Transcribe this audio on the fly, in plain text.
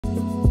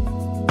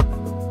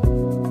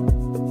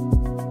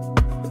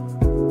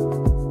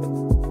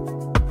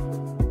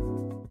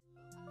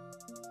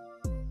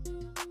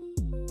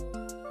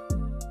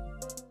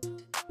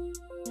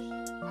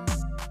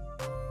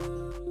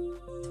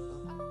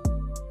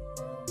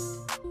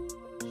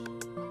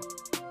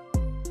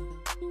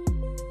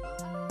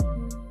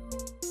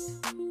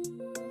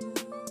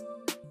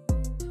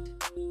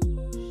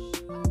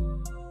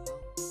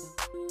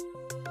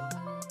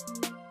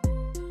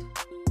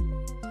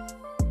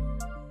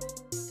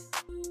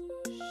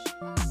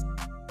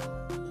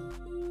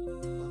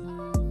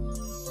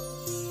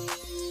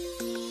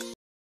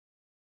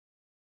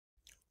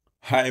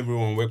Hi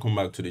everyone, welcome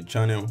back to the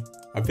channel.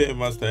 Have you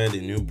ever started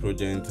a new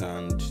project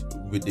and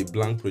with a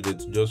blank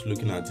project, just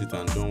looking at it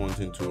and don't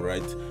wanting to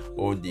write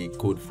all the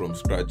code from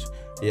scratch?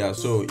 Yeah,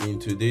 so in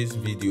today's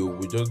video,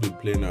 we'll just be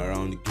playing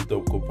around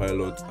GitHub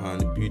Copilot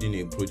and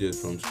building a project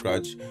from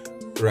scratch,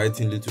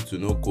 writing little to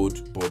no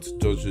code, but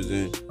just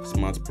using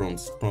smart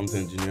prompts, prompt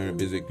engineering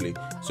basically.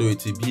 So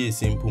it will be a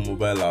simple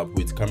mobile app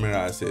with camera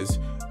access,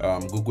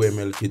 Google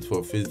ML Kit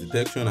for face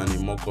detection, and a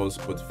mock-up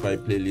Spotify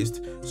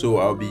playlist. So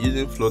I'll be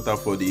using Flutter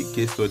for the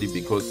case study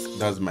because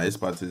that's my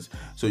expertise.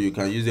 So you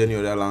can use any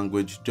other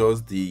language,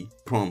 just the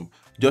prompt.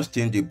 Just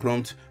change the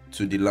prompt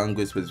to the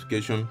language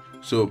specification.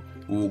 So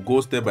we'll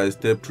go step by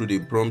step through the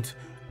prompt,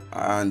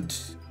 and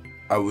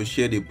I will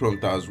share the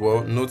prompt as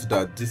well. Note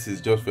that this is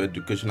just for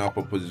educational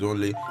purposes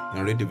only.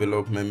 In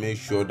redevelopment, make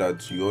sure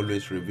that you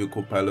always review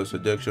Copilot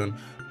suggestion,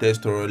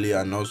 test thoroughly,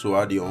 and also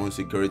add your own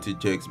security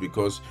checks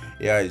because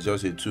AI is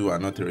just a tool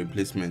and not a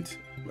replacement.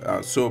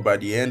 So by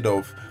the end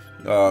of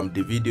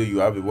the video, you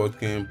have a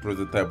working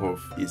prototype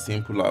of a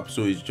simple app.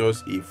 So it's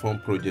just a fun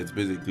project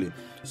basically.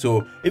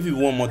 So if you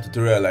want more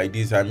tutorial like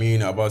this, I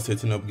mean about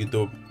setting up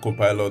GitHub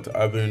Copilot,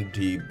 having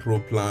the pro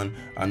plan,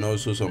 and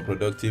also some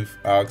productive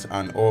hacks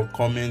and all,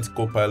 comment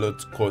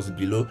Copilot course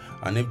below.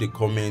 And if the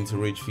comments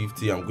reach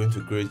 50, I'm going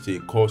to create a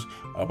course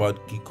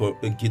about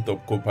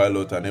GitHub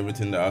Copilot and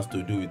everything that has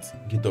to do with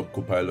GitHub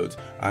Copilot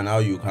and how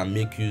you can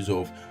make use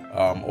of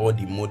all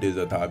the models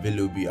that are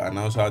available, and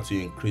also how to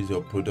increase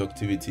your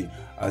productivity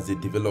as a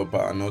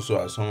developer and also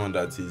as someone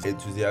that is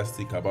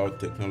enthusiastic about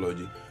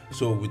technology.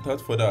 So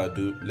without further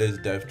ado, let's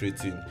dive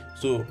straight in.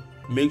 So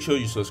make sure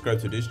you subscribe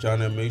to this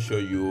channel, make sure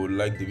you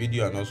like the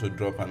video, and also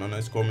drop an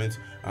honest comment.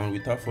 And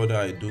without further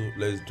ado,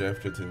 let's dive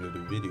straight into the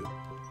video.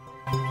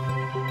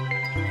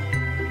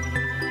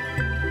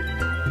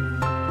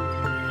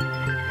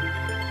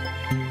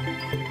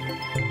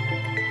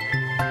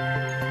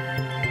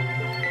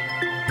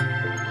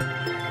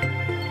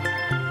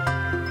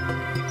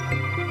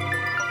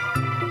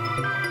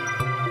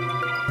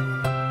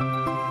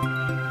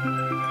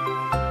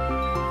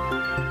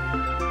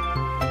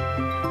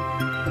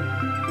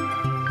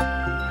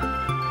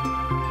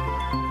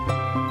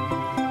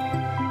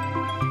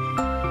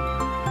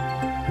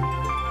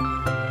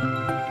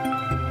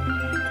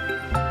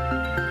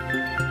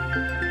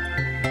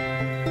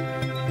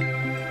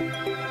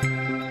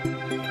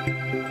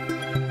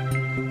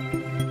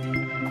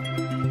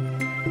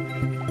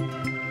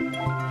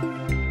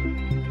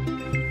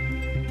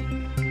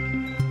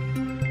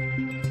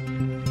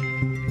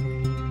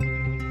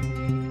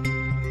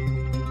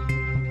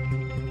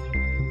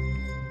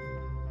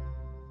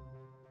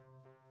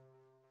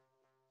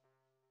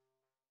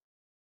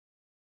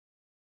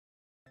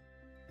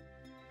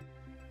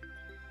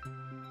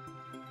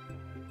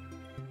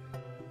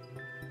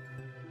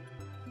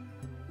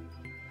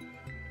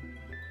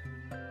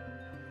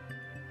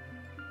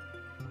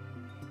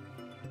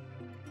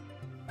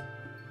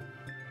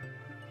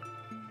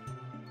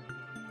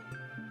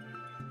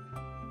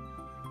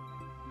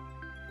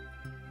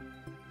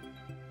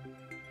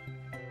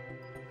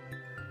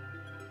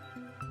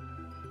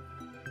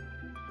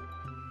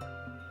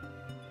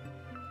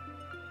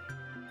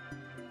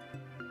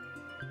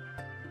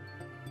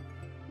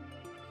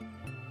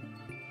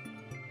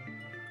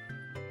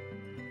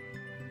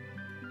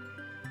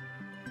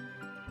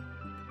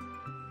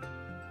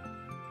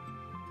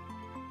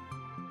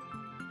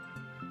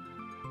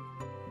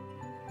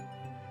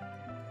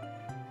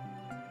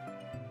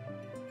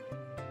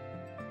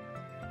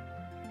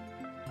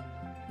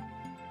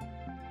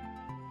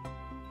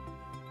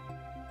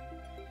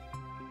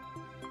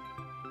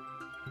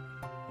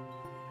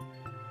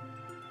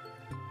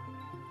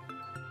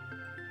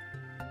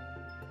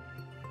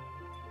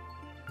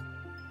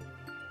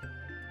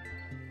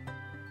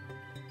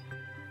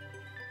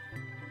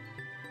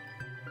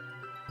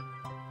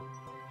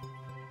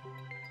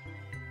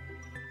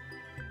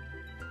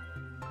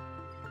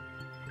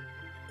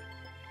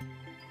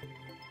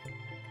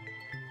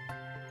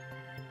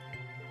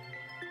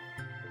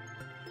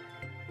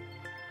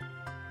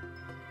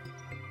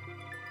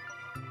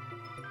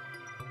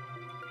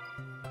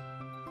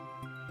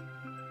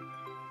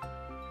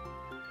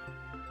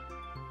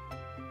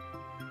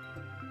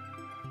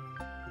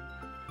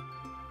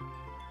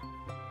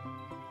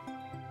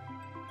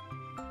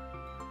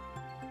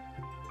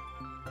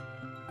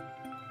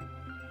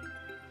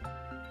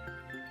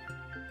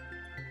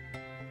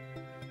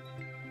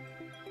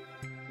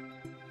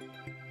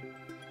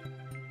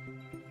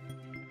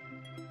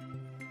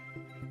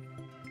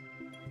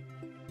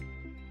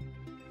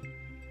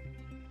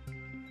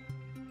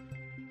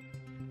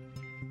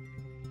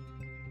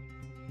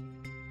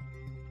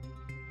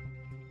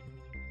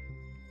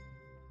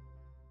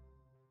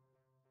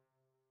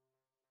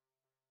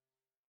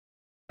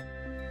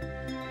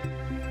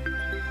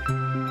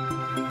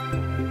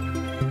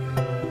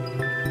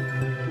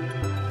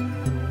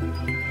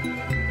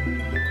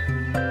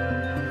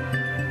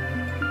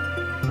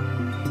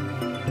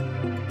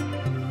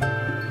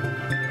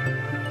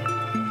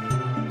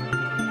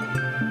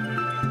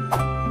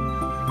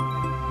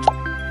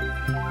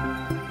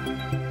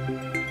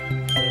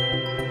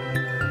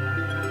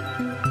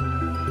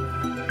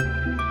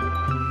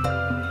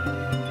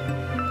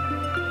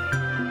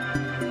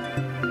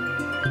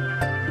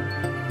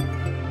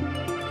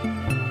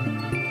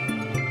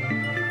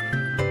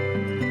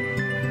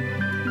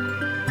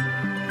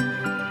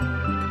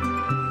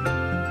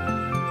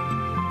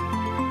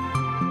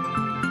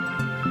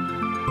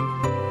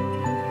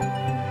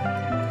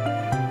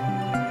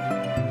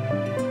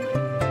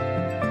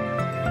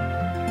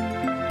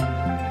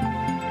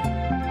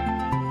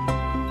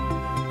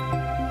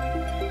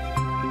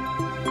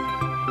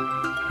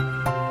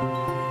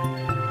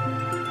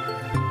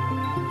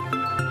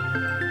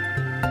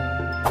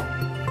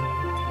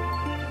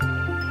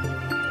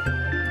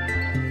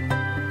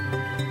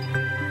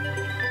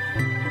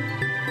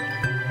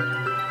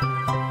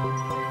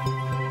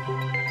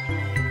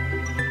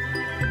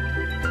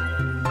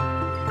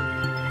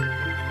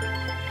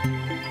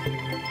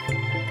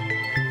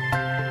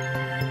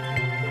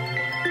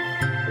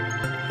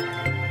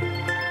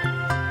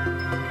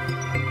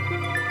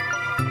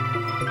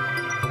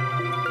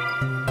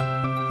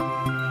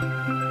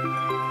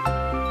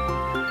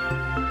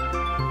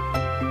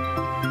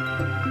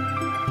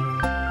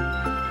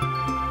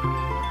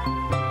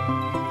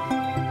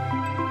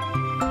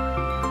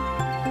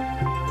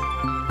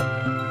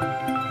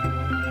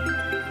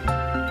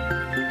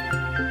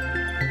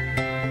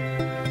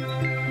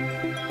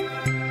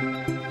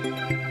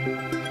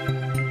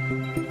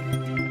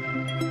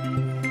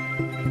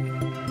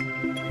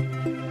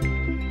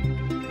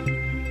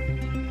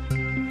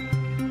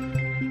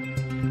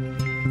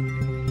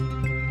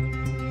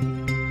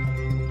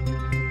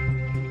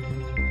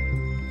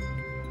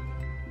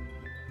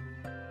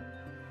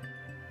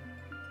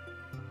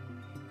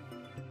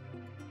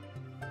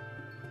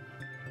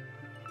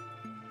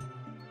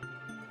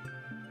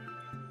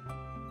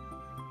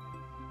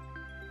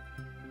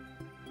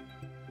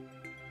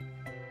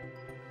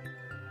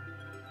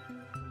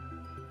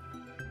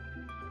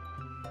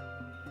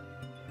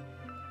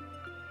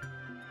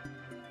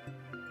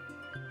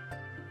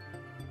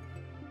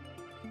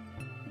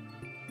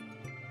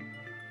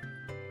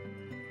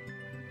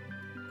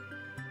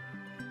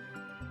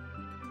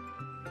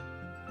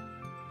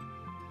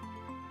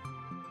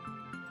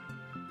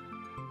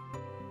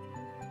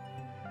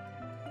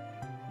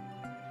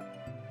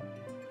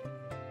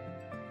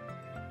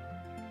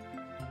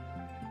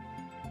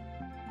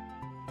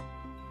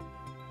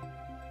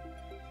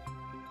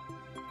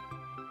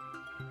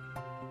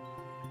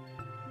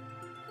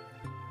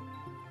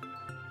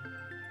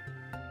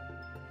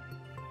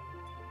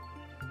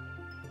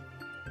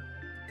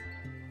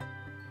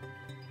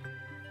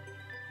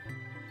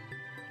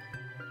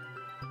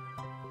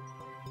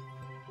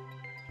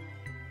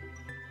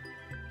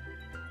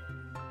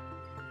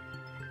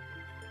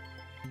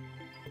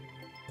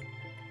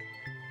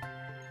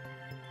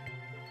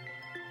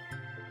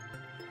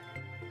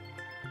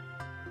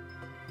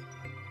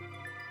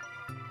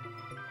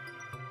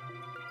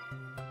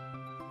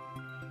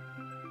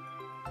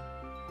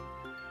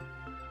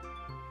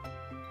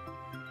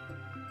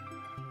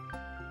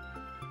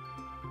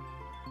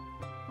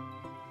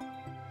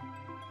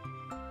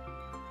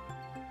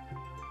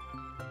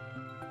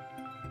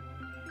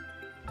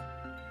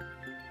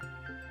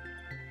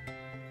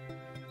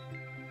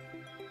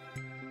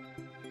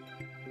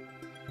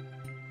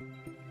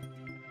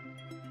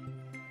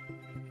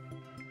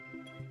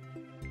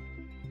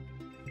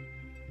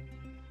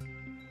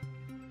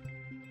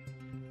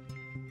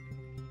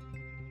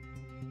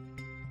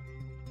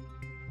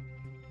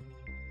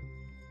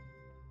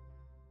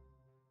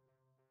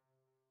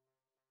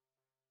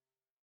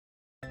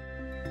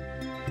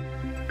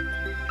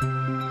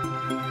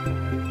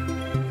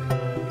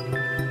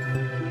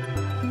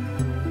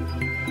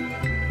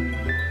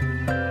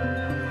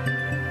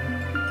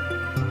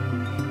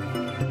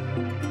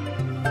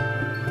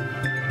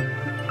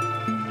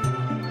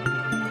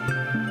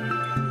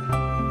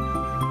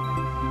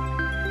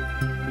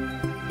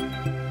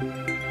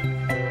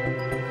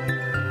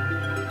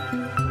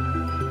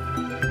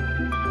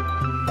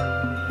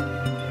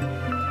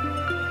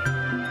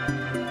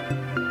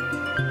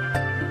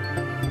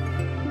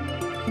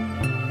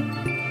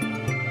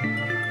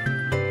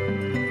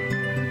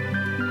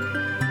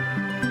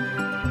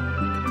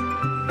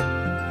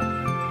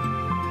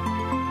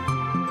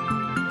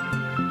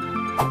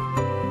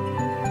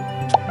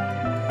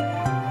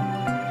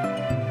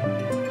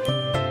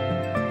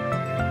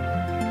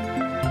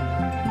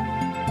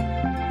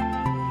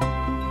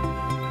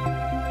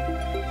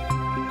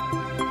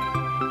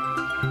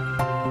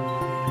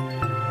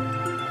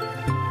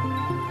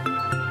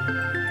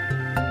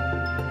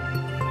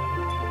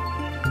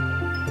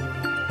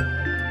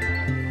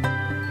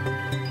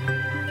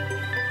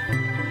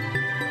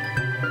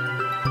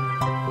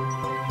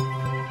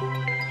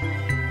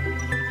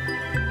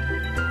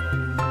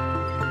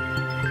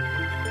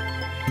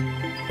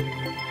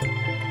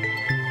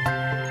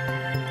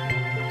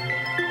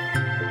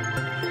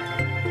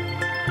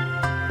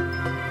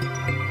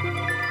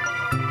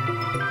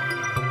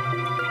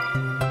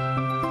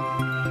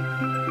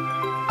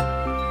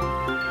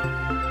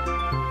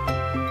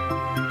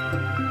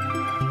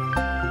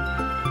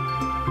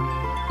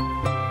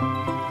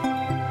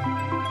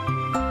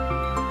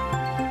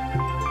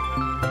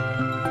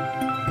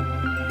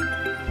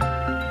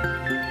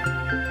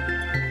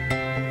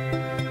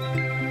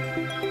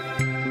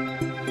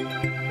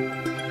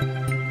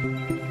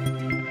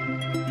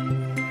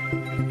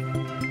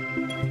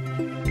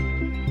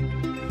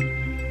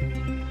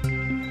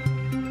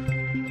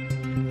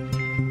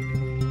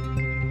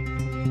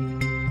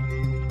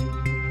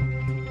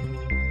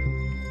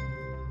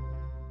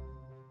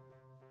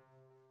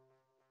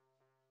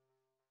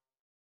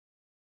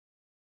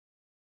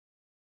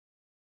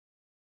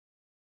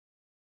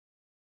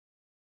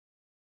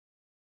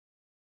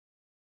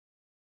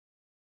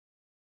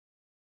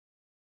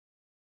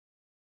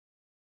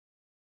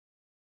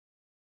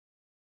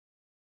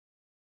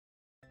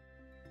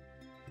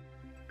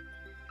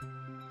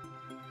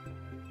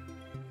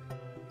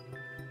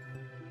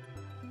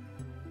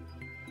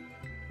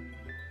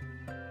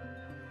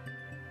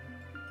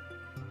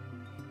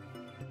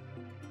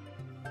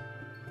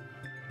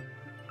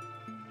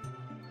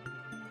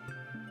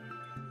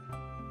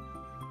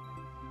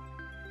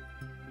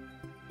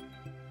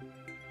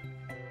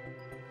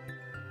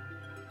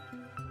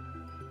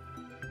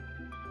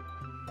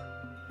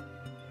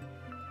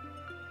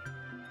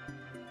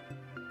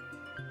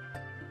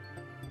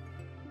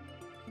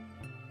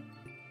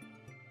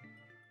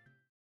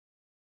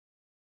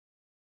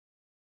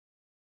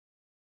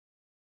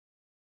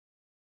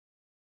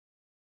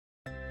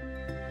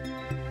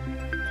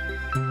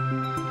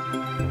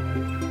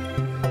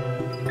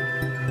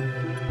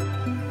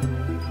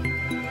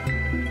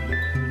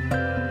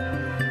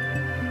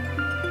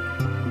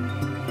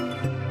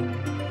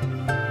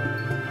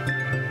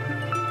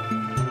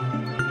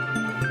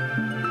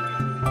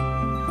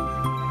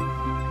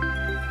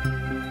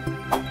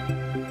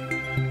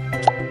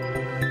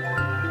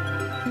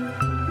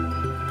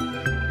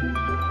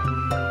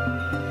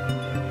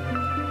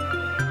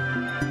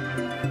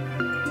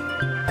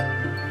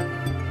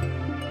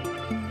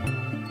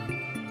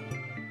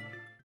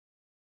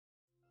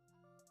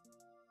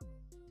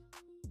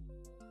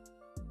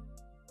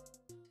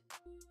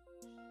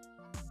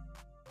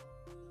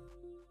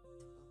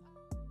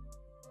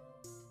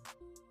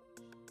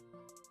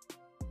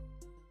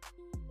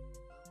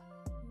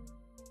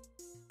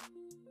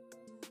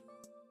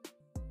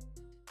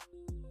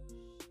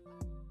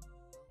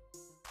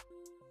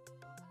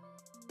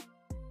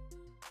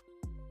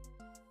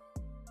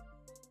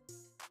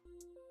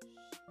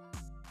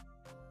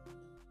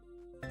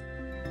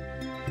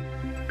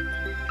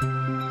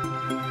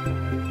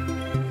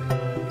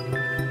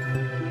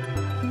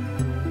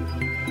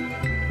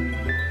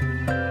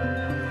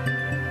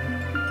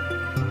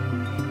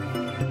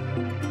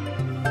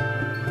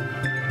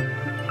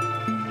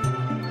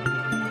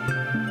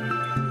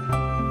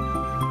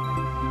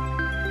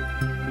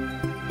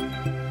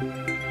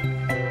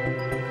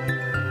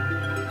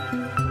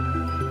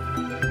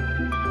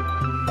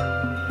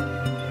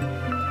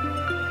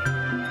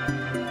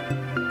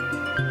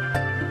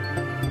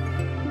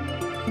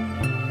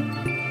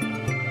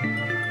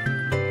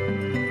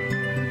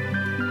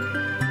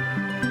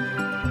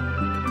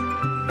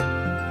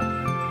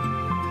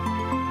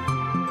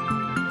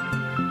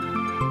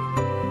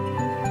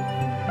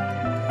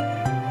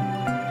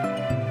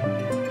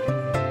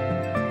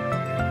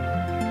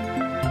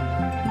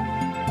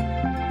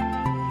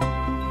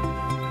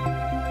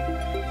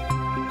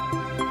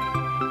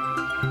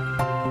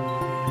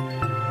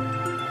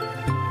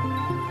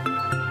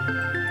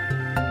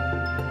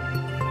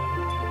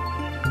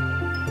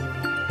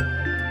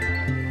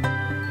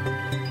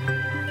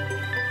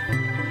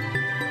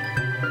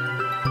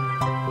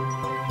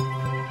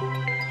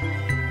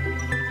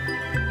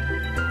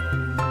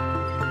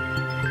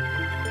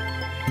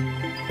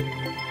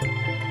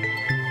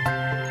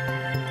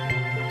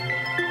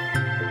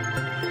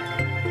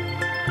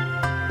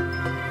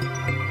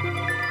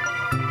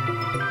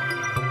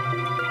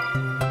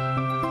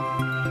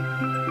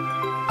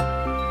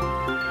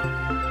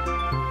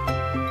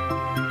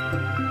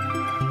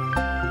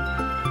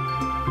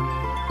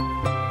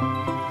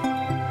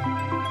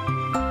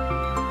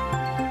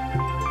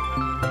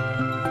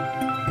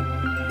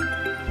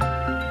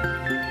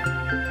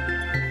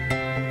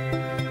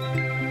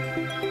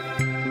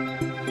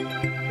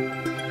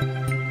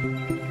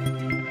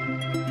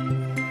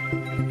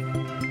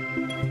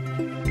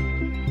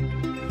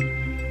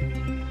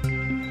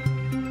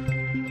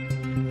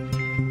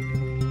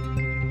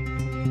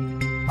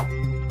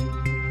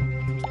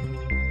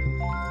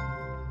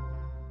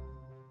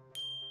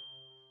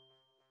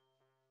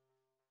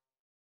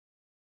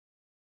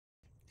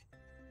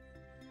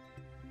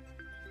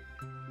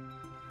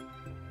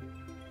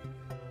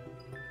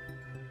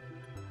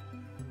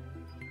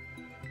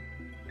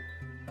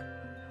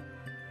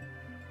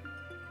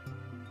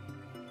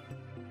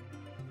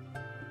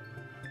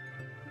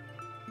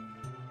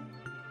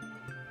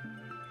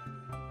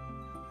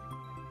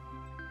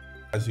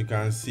 As you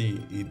can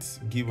see, it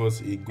gives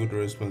us a good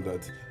response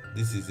that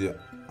this is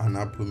an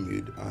Apple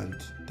mode, and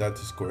that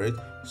is correct.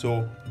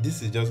 So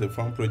this is just a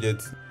fun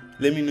project.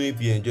 Let me know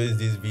if you enjoyed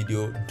this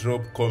video.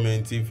 Drop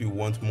comments if you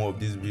want more of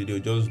this video.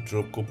 Just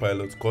drop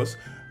Copilot course.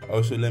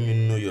 Also, let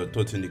me know your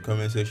thoughts in the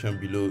comment section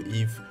below.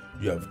 If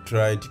you have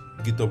tried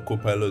GitHub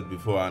Copilot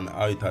before and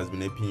how it has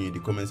been helping you in the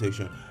comment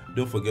section.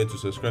 Don't forget to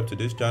subscribe to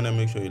this channel.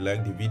 Make sure you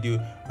like the video,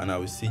 and I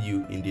will see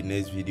you in the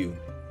next video.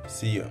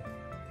 See ya.